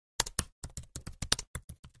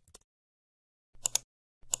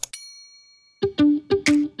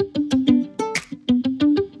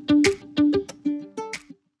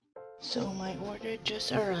My order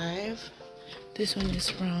just arrived. This one is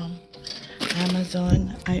from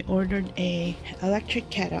Amazon. I ordered a electric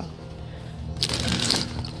kettle.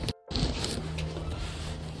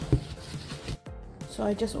 So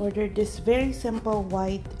I just ordered this very simple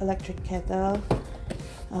white electric kettle.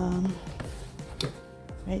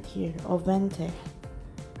 Right here, Ovente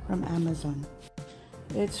from Amazon.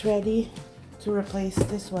 It's ready to replace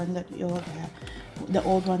this one that we all have, the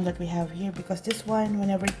old one that we have here, because this one,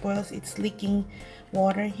 whenever it boils, it's leaking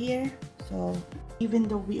water here. So even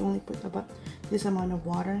though we only put about this amount of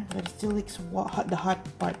water, but it still leaks the hot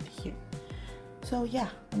part here. So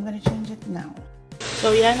yeah, I'm gonna change it now.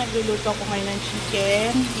 So yan, nagluluto ko ngayon ng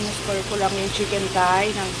chicken. Inuspur ko lang yung chicken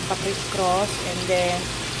thigh ng pa-criss-cross, and then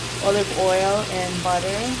olive oil and butter,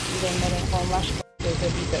 and then meron ko mashed potato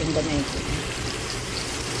dito in the making.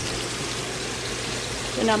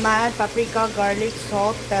 So naman, paprika, garlic,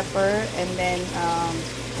 salt, pepper, and then what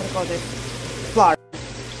do you call this? Flour.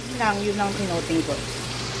 Yun lang tinoting ko.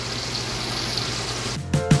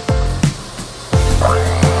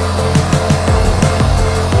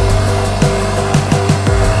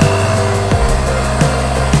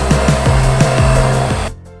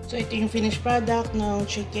 So ito yung finished product ng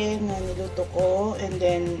chicken na niluto ko, and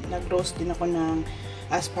then nag-roast din ako ng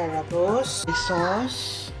asparagus,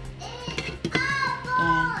 sauce,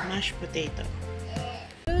 and mashed potato.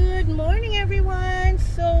 Good morning everyone!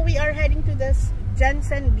 So we are heading to this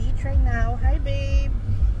Jensen Beach right now. Hi babe!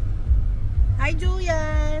 Hi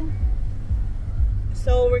Julian!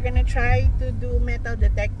 So we're gonna try to do metal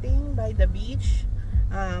detecting by the beach.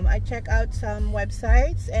 I checked out some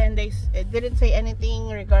websites and it didn't say anything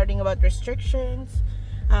regarding about restrictions,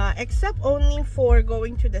 except only for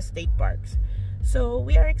going to the state parks. So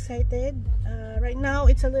we are excited. Right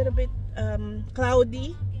now it's a little bit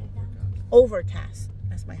cloudy, overcast,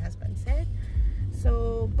 as my husband said.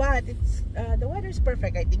 So, but it's the weather is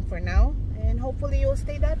perfect, I think, for now, and hopefully it will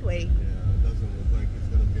stay that way. Yeah, it doesn't look like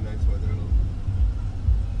it's gonna be nice weather.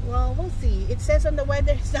 Well, we'll see. It says on the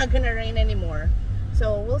weather it's not gonna rain anymore.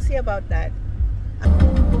 So we'll see about that.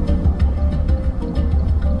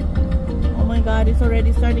 Oh my god, it's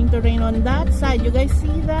already starting to rain on that side. You guys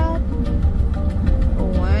see that?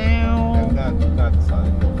 Wow. And that side.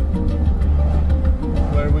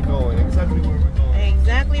 Where are we going? Exactly where we're going.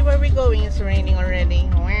 Exactly where we're going. It's raining already.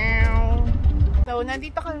 Wow. So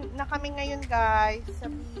nandito na kami ngayon guys sa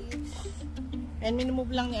beach. And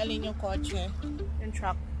minumove lang ni Alin yung kotse, yung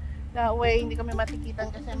truck. That way, hindi kami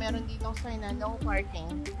matikitan kasi meron ditong sign na no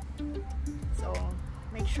parking. So,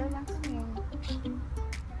 make sure lang kami.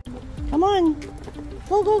 Come on!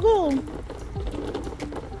 Go, go, go!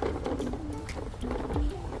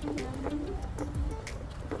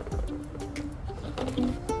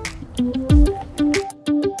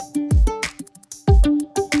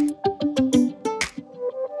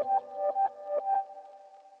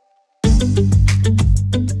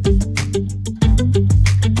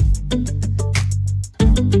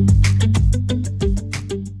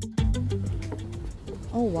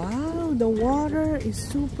 Oh wow, the water is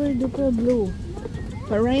super duper blue,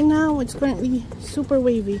 but right now it's currently super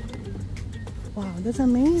wavy. Wow, that's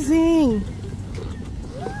amazing.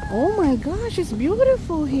 Oh my gosh, it's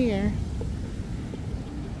beautiful here.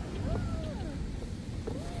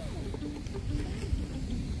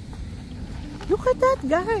 Look at that,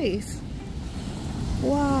 guys.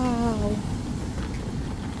 Wow.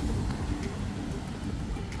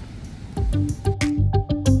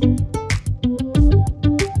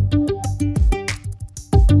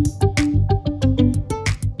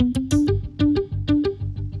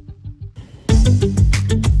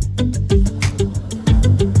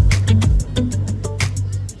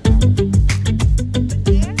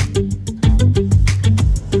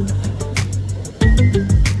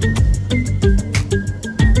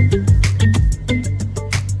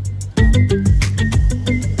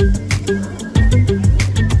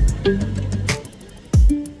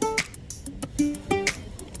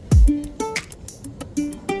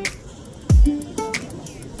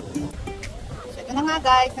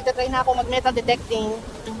 Guys, nagtatry na ako mag-metal detecting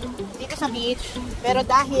dito sa beach, pero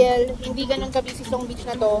dahil hindi ganun kabisi tong beach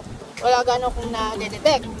na to, wala gano'n kung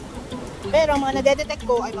na-detect. Pero ang mga na-detect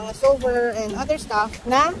ko ay mga silver and other stuff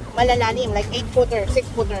na malalalim, like 8-footer,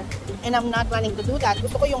 6-footer, and I'm not planning to do that.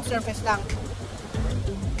 Gusto ko yung surface lang.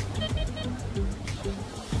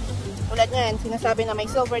 Tulad ngayon, sinasabi na may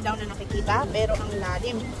silver daw na nakikita, pero ang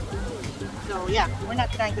lalim. So yeah, we're not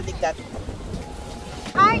trying to dig that.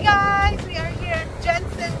 Hi guys! We are here at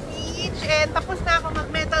Jensen Beach and tapos na ako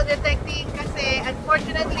mag-metal detecting kasi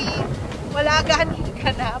unfortunately wala ganong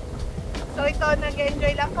ganap. So ito,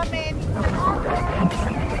 nag-enjoy lang kami dito sa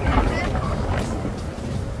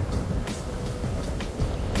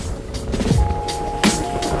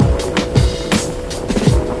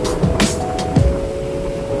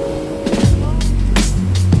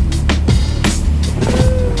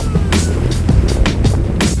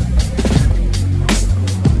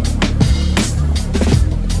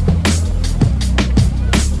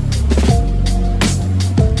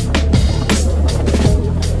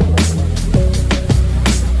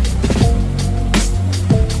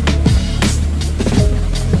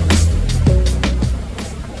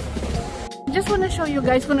just wanna show you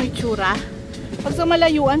guys kung ano itsura. Pag sa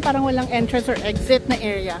malayuan, parang walang entrance or exit na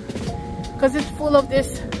area. Because it's full of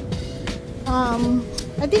this,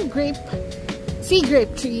 I think sea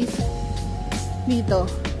grape trees dito.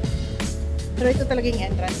 Pero ito talaga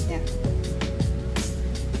yung entrance niya.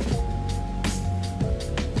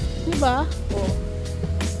 Diba? Oh.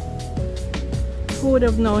 Who would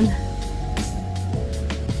have known?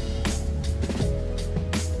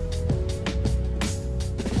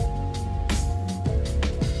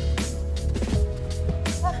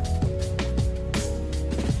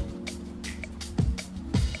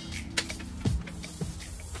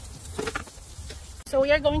 So we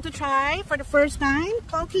are going to try for the first time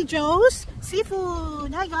Conky Joe's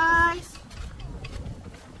seafood. Hi guys!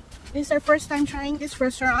 This is our first time trying this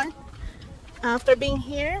restaurant after being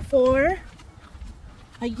here for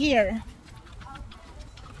a year.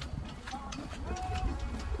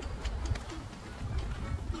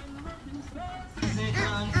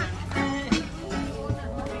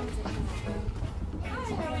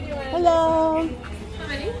 Hello!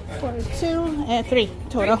 For 3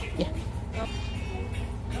 total. Yeah.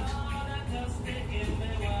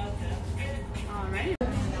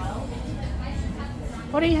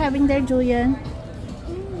 What are you having there, Julian?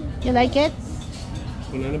 You like it?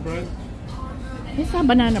 Banana bread? It's not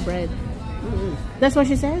banana bread. That's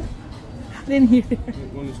what she said? I didn't hear it.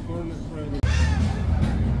 One is corn bread.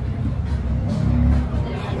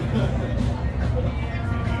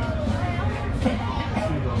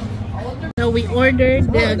 So we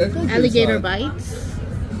ordered the alligator bites.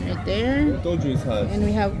 Right there. I told you it's hot. And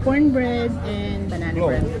we have cornbread and banana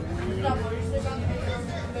bread.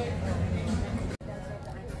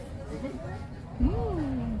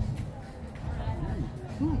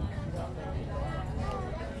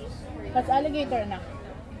 That's alligator na.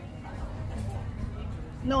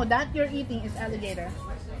 No, that you're eating is alligator.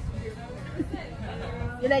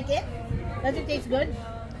 You like it? Does it taste good?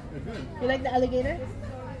 You like the alligator?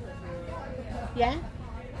 Yeah?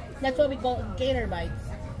 That's what we call gator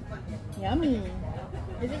bites. Yummy.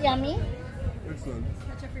 Is it yummy? Excellent.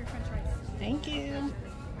 Catch up for your french fries. Thank you.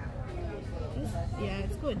 Yeah,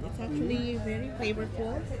 it's good. It's actually very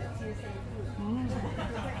flavorful.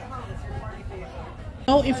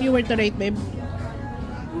 Oh, if you were to rate, babe,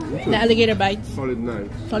 the alligator bites. Solid 9.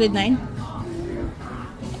 Solid 9.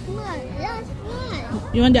 That's one.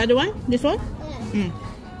 You want the other one? This one? Yeah.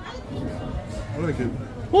 I like it.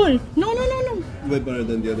 Cool. No, no, no, no. Way better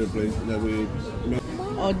than the other place that we.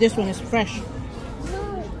 Oh, this one is fresh.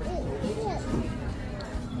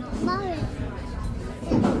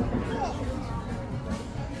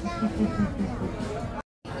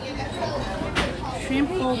 Shrimp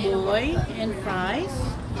po' boy and fries.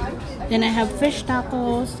 Then I have fish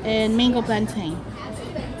tacos and mango plantain.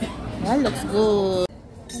 That looks good.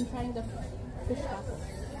 I'm trying the fish tacos.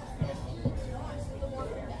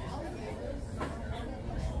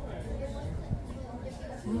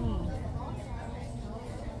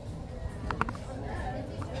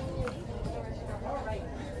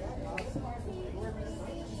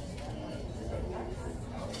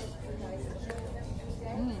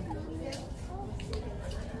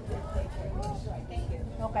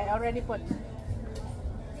 Okay, already put. You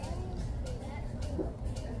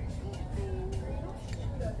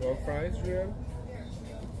want fries, Julian?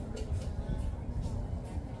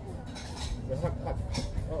 The hot.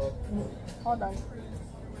 Uh-oh. Hold on.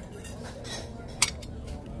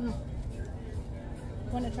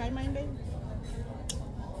 Wanna try mine, babe?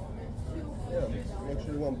 Yeah,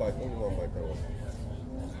 actually one bite. Only one bite, I want.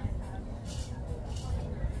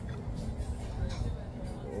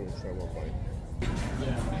 Only try one bite.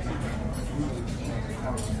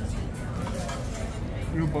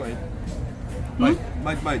 You bite.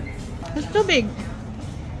 Bite. It's too big.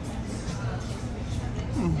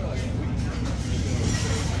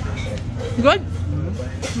 Good?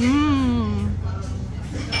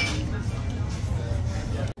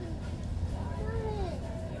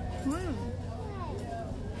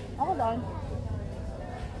 Hold on.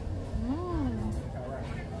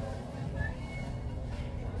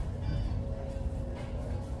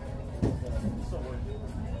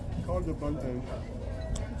 Call the plantain.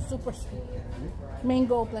 Super sweet.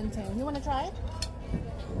 Mango plantain. You wanna try it?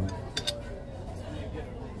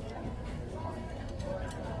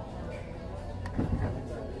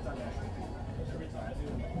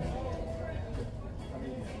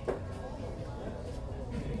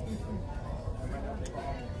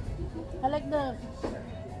 I like the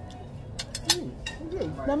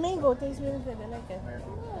mango tastes really good. I like it.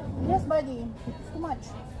 Yes, buddy. It's too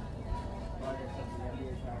much.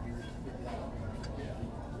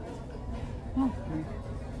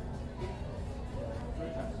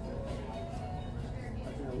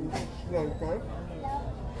 No, it's fine.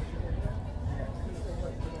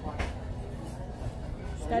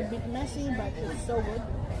 It's got a bit messy, but it's so good.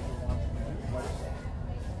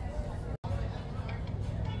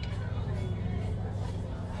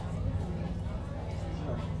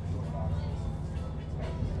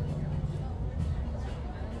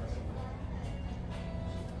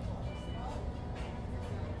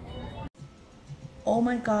 Oh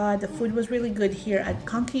my god, the food was really good here at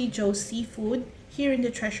Conky Joe's Seafood here in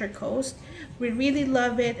the Treasure Coast. We really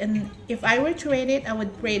love it, and if I were to rate it, I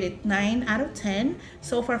would rate it 9 out of 10.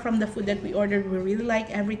 So far from the food that we ordered, we really like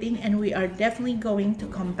everything, and we are definitely going to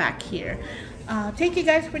come back here. Thank you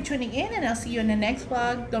guys for tuning in, and I'll see you in the next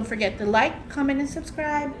vlog. Don't forget to like, comment, and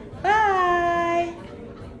subscribe. Bye!